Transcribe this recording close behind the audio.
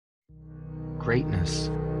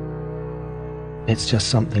Greatness, it's just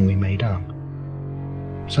something we made up.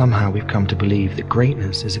 Somehow we've come to believe that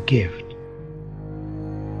greatness is a gift,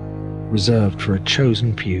 reserved for a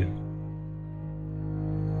chosen few,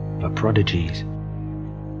 for prodigies,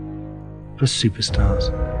 for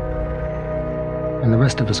superstars, and the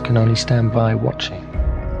rest of us can only stand by watching.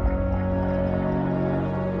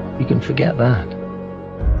 You can forget that.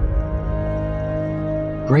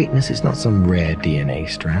 Greatness is not some rare DNA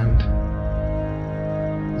strand.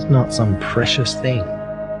 It's not some precious thing.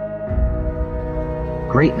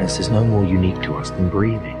 Greatness is no more unique to us than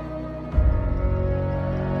breathing.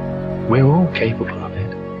 We're all capable of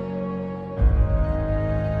it.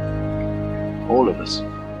 All of us.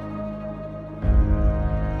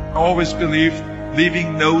 I always believe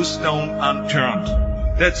leaving no stone unturned.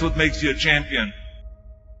 That's what makes you a champion.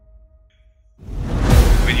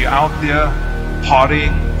 When you're out there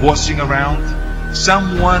partying, horsing around,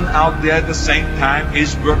 someone out there at the same time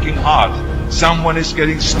is working hard. Someone is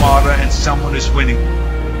getting smarter and someone is winning.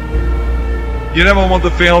 You never want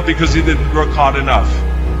to fail because you didn't work hard enough.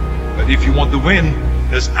 But if you want to win,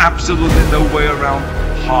 there's absolutely no way around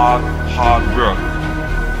hard work.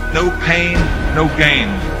 No pain, no gain.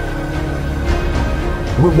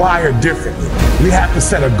 We're wired differently. We have to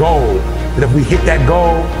set a goal that if we hit that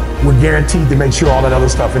goal, we're guaranteed to make sure all that other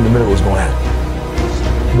stuff in the middle is going to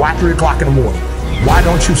happen. Why 3 o'clock in the morning? Why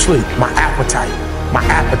don't you sleep? My appetite.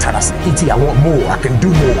 I said, PT, I want more. I can do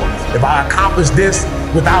more. If I accomplish this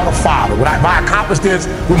without a father, if I accomplish this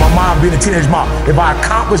with my mom being a teenage mom, if I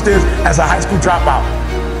accomplish this as a high school dropout.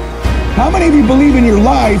 How many of you believe in your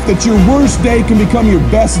life that your worst day can become your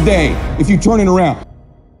best day if you turn it around?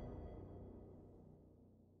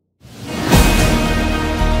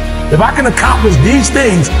 If I can accomplish these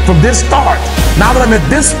things from this start, now that I'm at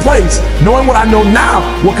this place, knowing what I know now,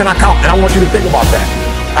 what can I count? And I want you to think about that.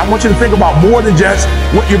 I want you to think about more than just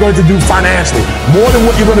what you're going to do financially, more than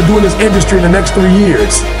what you're going to do in this industry in the next 3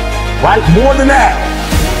 years, right? More than that,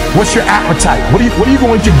 what's your appetite? What are you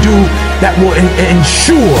going to do that will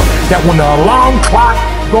ensure that when the alarm clock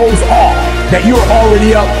goes off, that you're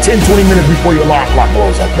already up 10, 20 minutes before your alarm clock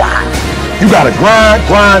goes off? Why? You gotta grind.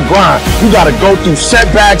 You gotta go through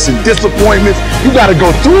setbacks and disappointments. You gotta go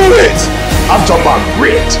through it. I'm talking about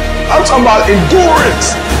grit. I'm talking about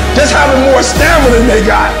endurance. Just having more stamina than they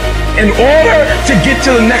got. In order to get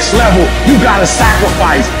to the next level, you gotta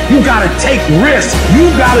sacrifice. You gotta take risks. You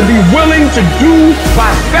gotta be willing to do by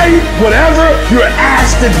faith whatever you're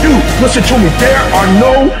asked to do. Listen to me, there are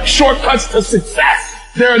no shortcuts to success.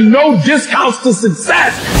 There are no discounts to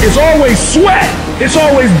success. It's always sweat. It's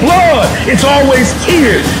always blood. It's always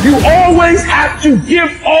tears. You always have to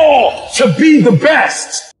give all to be the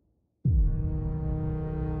best.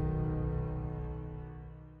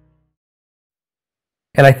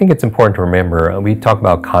 And I think it's important to remember, we talk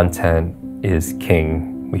about content is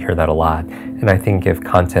king. We hear that a lot. And I think if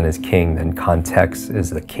content is king, then context is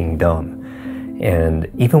the kingdom.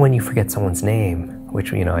 And even when you forget someone's name,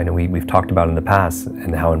 which I know we've talked about in the past,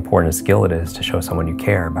 and how important a skill it is to show someone you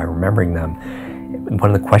care by remembering them,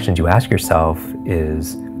 one of the questions you ask yourself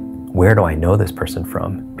is, where do I know this person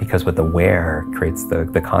from? Because with the where creates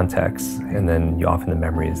the context, and then often the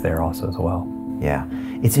memory is there also as well. Yeah,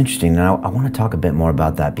 it's interesting. Now I want to talk a bit more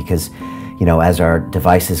about that because, as our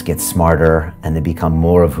devices get smarter and they become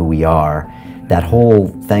more of who we are, that whole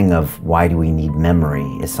thing of why do we need memory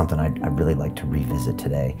is something I'd really like to revisit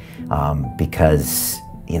today, because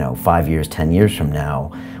 5 years, 10 years from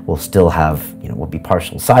now, we'll still have, we'll be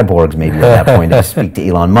partial cyborgs maybe at that point to speak to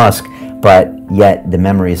Elon Musk, but yet the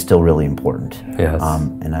memory is still really important. Yes.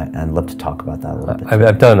 And I'd love to talk about that a little bit.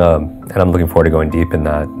 I've done, and I'm looking forward to going deep in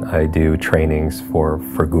that. I do trainings for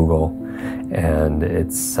Google, and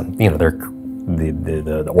it's, they're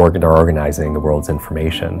organizing the world's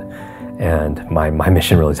information. And my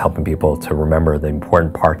mission really is helping people to remember the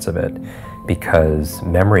important parts of it, because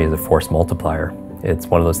memory is a force multiplier. It's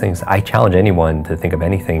one of those things. I challenge anyone to think of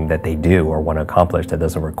anything that they do or want to accomplish that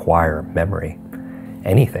doesn't require memory.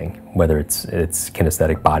 Anything, whether it's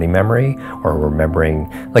kinesthetic body memory or remembering,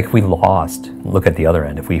 like if we look at the other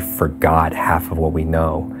end, if we forgot half of what we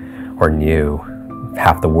know or knew,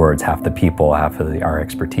 half the words, half the people, half of our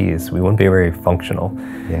expertise, we wouldn't be very functional.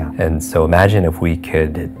 Yeah. And so imagine if we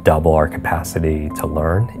could double our capacity to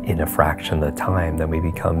learn in a fraction of the time, then we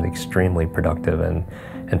become extremely productive and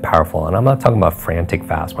powerful. And I'm not talking about frantic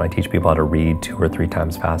fast. When I teach people how to read 2 or 3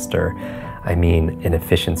 times faster, I mean in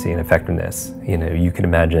efficiency and effectiveness. You can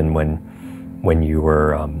imagine when you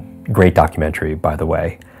were, great documentary, by the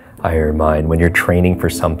way, Iron Mind, when you're training for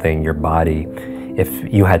something, your body,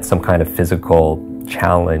 if you had some kind of physical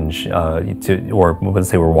challenge or let's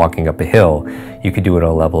say we're walking up a hill, you could do it at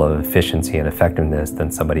a level of efficiency and effectiveness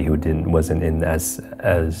than somebody who wasn't in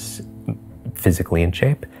as physically in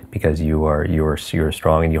shape, because you're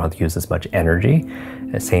strong and you don't have to use as much energy.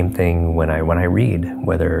 The same thing when I read,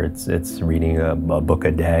 whether it's reading a book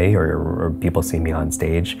a day or people see me on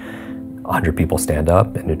stage, 100 people stand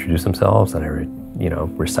up and introduce themselves, and I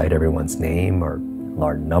recite everyone's name or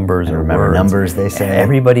large numbers and or remember words. Numbers, they say.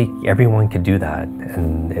 Everyone could do that,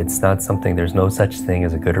 and it's not something. There's no such thing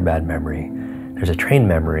as a good or bad memory. There's a trained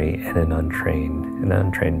memory and an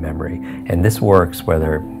untrained memory, and this works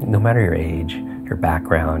no matter your age, your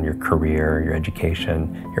background, your career, your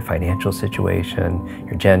education, your financial situation,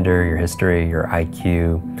 your gender, your history, your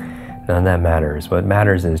IQ. None of that matters. What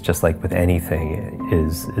matters is, just like with anything,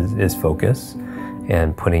 is focus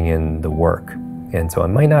and putting in the work. And so it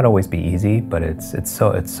might not always be easy, but it's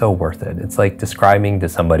so worth it. It's like describing to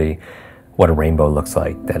somebody what a rainbow looks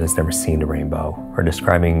like that has never seen a rainbow, or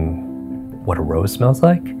describing what a rose smells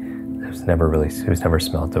like who's never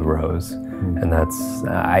smelled a rose. And that's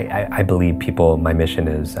I believe people. My mission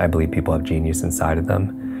is, I believe people have genius inside of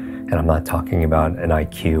them. And I'm not talking about an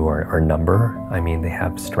IQ or number. I mean, they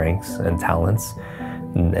have strengths and talents,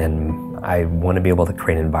 and I want to be able to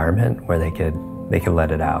create an environment where they could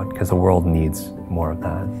let it out, because the world needs more of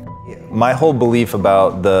that. My whole belief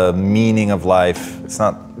about the meaning of life, it's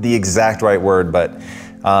not the exact right word, but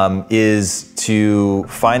is to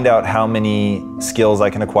find out how many skills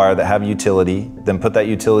I can acquire that have utility, then put that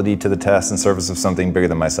utility to the test in service of something bigger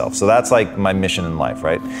than myself. So that's like my mission in life,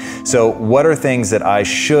 right? So what are things that I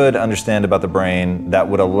should understand about the brain that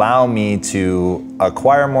would allow me to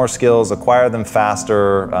acquire more skills, acquire them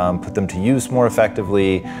faster, put them to use more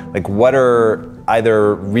effectively? Like, what are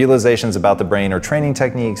either realizations about the brain or training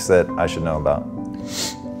techniques that I should know about?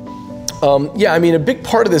 Yeah, I mean, a big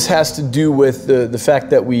part of this has to do with the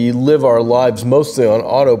fact that we live our lives mostly on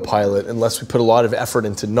autopilot unless we put a lot of effort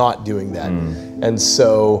into not doing that. And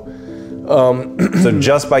so... so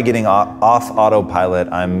just by getting off autopilot,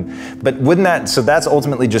 but wouldn't that, so that's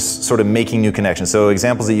ultimately just sort of making new connections. So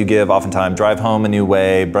examples that you give oftentimes: drive home a new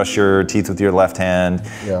way, brush your teeth with your left hand.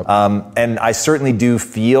 Yep. And I certainly do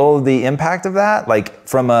feel the impact of that. Like,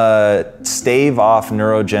 from a stave off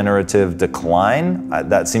neurodegenerative decline,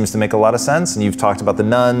 that seems to make a lot of sense. And you've talked about the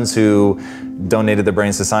nuns who donated their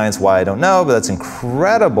brains to science. Why, I don't know, but that's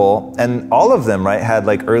incredible. And all of them, right, had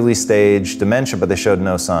like early stage dementia, but they showed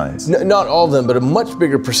no signs. Not all of them, but a much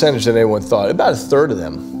bigger percentage than anyone thought. About a third of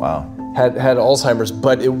them. Wow. Had Alzheimer's,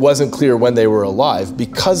 but it wasn't clear when they were alive,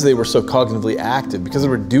 because they were so cognitively active, because they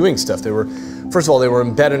were doing stuff. They were, first of all, they were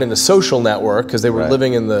embedded in a social network because they were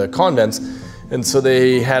living in the convents. And so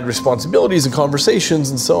they had responsibilities and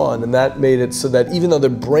conversations and so on. And that made it so that even though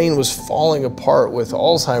their brain was falling apart with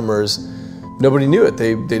Alzheimer's, nobody knew it.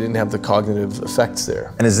 They didn't have the cognitive effects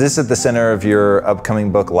there. And is this at the center of your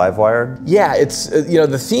upcoming book, Livewired? Yeah, it's,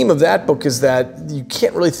 the theme of that book is that you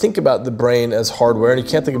can't really think about the brain as hardware, and you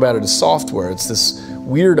can't think about it as software. It's this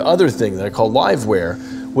weird other thing that I call liveware,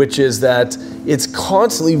 which is that it's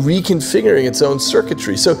constantly reconfiguring its own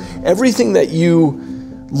circuitry. So everything that you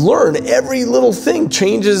learn, every little thing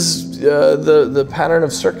changes the pattern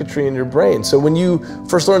of circuitry in your brain. So when you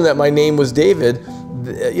first learned that my name was David,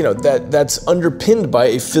 that's underpinned by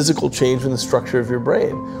a physical change in the structure of your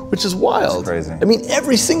brain, which is wild. That's crazy. I mean,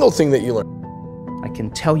 every single thing that you learn. I can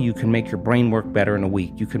tell you can make your brain work better in a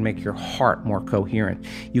week. You can make your heart more coherent.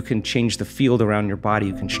 You can change the field around your body.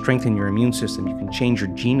 You can strengthen your immune system. You can change your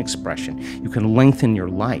gene expression. You can lengthen your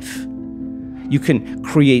life. You can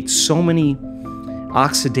create so many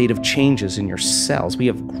oxidative changes in your cells. We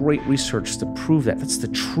have great research to prove that. That's the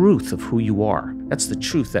truth of who you are. That's the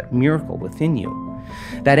truth, that miracle within you.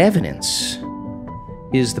 That evidence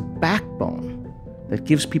is the backbone that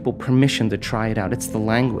gives people permission to try it out. It's the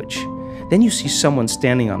language. Then you see someone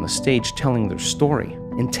standing on the stage telling their story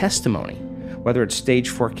in testimony, whether it's stage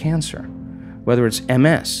 4 cancer, whether it's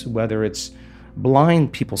MS, whether it's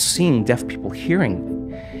blind people seeing, deaf people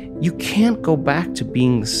hearing. You can't go back to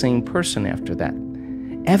being the same person after that.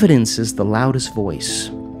 Evidence is the loudest voice.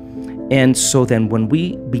 And so then when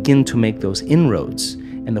we begin to make those inroads,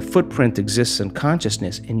 and the footprint exists in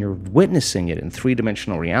consciousness, and you're witnessing it in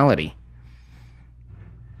three-dimensional reality,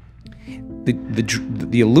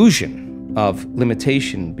 the illusion of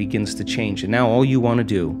limitation begins to change. And now all you want to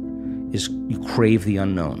do is you crave the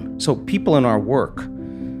unknown. So people in our work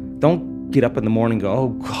don't get up in the morning and go, oh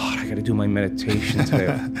God, I got to do my meditation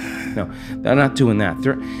today. No, they're not doing that.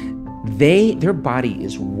 Their body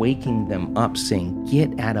is waking them up, saying,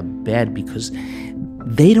 get out of bed, because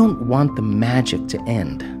they don't want the magic to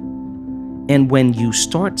end. And when you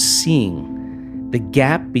start seeing the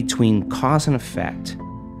gap between cause and effect,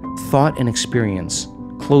 thought and experience,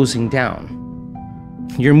 closing down.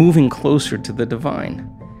 You're moving closer to the divine.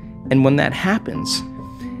 And when that happens,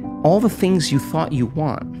 all the things you thought you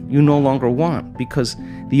want, you no longer want, because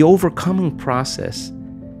the overcoming process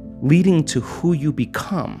leading to who you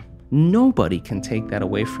become, nobody can take that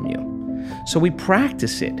away from you. So we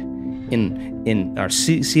practice it in our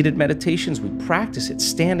seated meditations. We practice it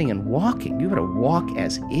standing and walking. You better walk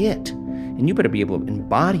as it, and you better be able to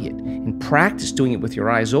embody it and practice doing it with your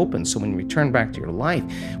eyes open. So when you return back to your life,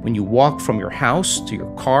 when you walk from your house to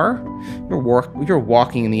your car, you're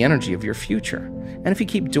walking in the energy of your future. And if you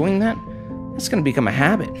keep doing that, it's going to become a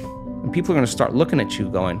habit. And people are going to start looking at you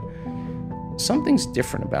going, something's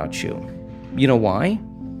different about you. You know why?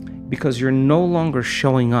 Because you're no longer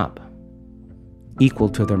showing up equal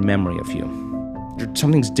to their memory of you.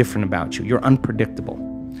 Something's different about you. You're unpredictable.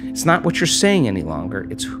 It's not what you're saying any longer.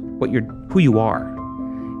 It's who you are.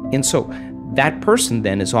 And so that person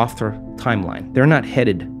then is off their timeline. They're not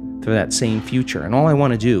headed to that same future. And all I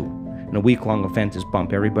want to do in a week-long event is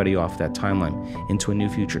bump everybody off that timeline into a new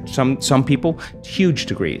future. Some people, huge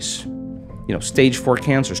degrees. Stage 4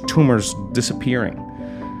 cancers, tumors disappearing.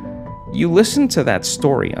 You listen to that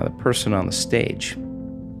story of the person on the stage,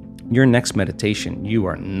 your next meditation, you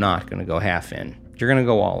are not going to go half in. You're going to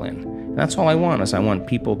go all in. And that's all I want, is I want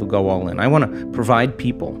people to go all in. I want to provide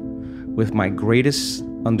people with my greatest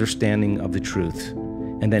understanding of the truth,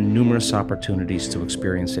 and then numerous opportunities to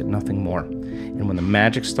experience it, nothing more. And when the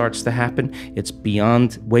magic starts to happen, it's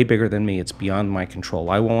beyond, way bigger than me, it's beyond my control.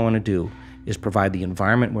 All I want to do is provide the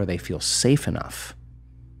environment where they feel safe enough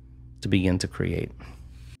to begin to create.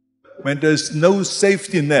 When there's no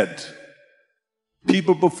safety net,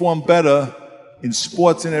 people perform better in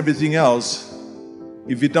sports and everything else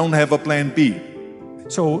if you don't have a plan B.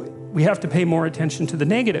 So we have to pay more attention to the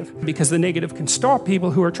negative, because the negative can stop people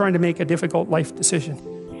who are trying to make a difficult life decision.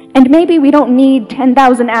 And maybe we don't need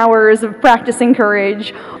 10,000 hours of practicing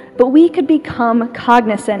courage, but we could become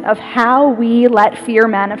cognizant of how we let fear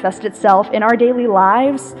manifest itself in our daily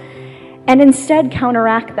lives, and instead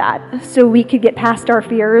counteract that, so we could get past our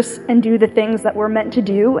fears and do the things that we're meant to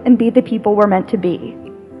do and be the people we're meant to be.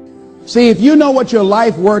 See, if you know what your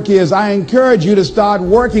life work is, I encourage you to start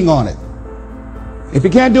working on it. If you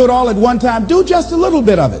can't do it all at one time, do just a little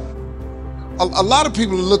bit of it. A lot of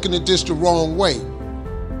people are looking at this the wrong way.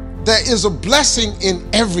 There is a blessing in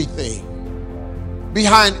everything.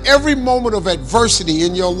 Behind every moment of adversity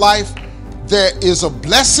in your life, there is a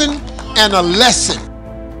blessing and a lesson.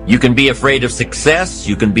 You can be afraid of success.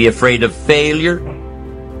 You can be afraid of failure.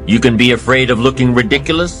 You can be afraid of looking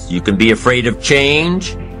ridiculous. You can be afraid of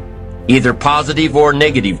change, either positive or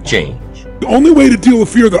negative change. The only way to deal with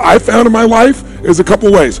fear that I found in my life is a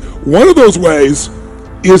couple ways. One of those ways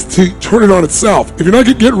is to turn it on itself. If you're not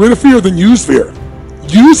going to get rid of fear, then use fear.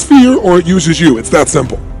 Use fear or it uses you. It's that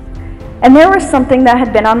simple. And there was something that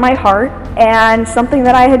had been on my heart, and something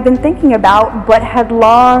that I had been thinking about, but had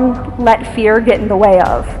long let fear get in the way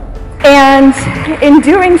of. And in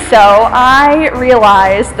doing so, I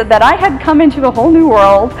realized that I had come into a whole new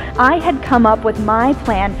world. I had come up with my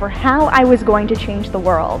plan for how I was going to change the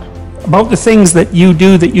world. About the things that you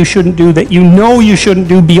do that you shouldn't do, that you know you shouldn't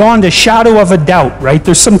do beyond a shadow of a doubt, right?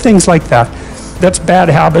 There's some things like that. That's bad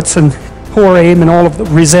habits and poor aim and all of the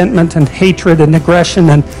resentment and hatred and aggression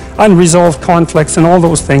and unresolved conflicts and all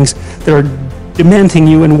those things that are dementing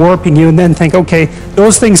you and warping you, and then think, okay,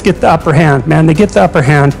 those things get the upper hand, man. They get the upper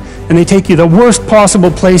hand, and they take you the worst possible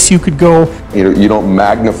place you could go. You don't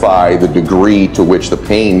magnify the degree to which the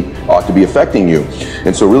pain ought to be affecting you.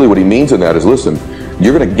 And so really what he means in that is, listen,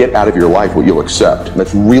 you're going to get out of your life what you'll accept. And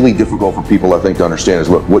that's really difficult for people, I think, to understand is,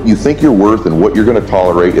 look, what you think you're worth and what you're going to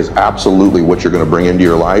tolerate is absolutely what you're going to bring into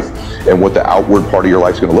your life and what the outward part of your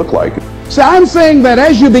life is going to look like. So I'm saying that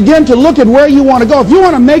as you begin to look at where you want to go, if you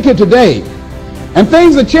want to make it today, and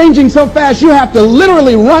things are changing so fast you have to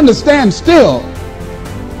literally run to stand still,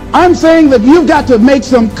 I'm saying that you've got to make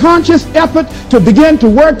some conscious effort to begin to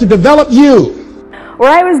work to develop you.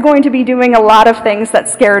 Where I was going to be doing a lot of things that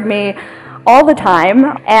scared me all the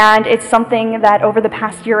time, and it's something that over the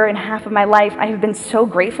past year and a half of my life I have been so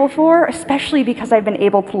grateful for, especially because I've been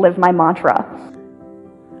able to live my mantra.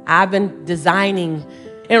 I've been designing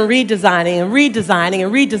and redesigning and redesigning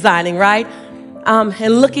and redesigning, right?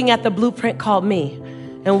 And looking at the blueprint called me,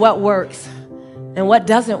 and what works and what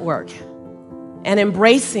doesn't work, and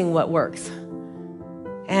embracing what works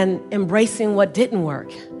and embracing what didn't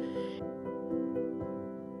work.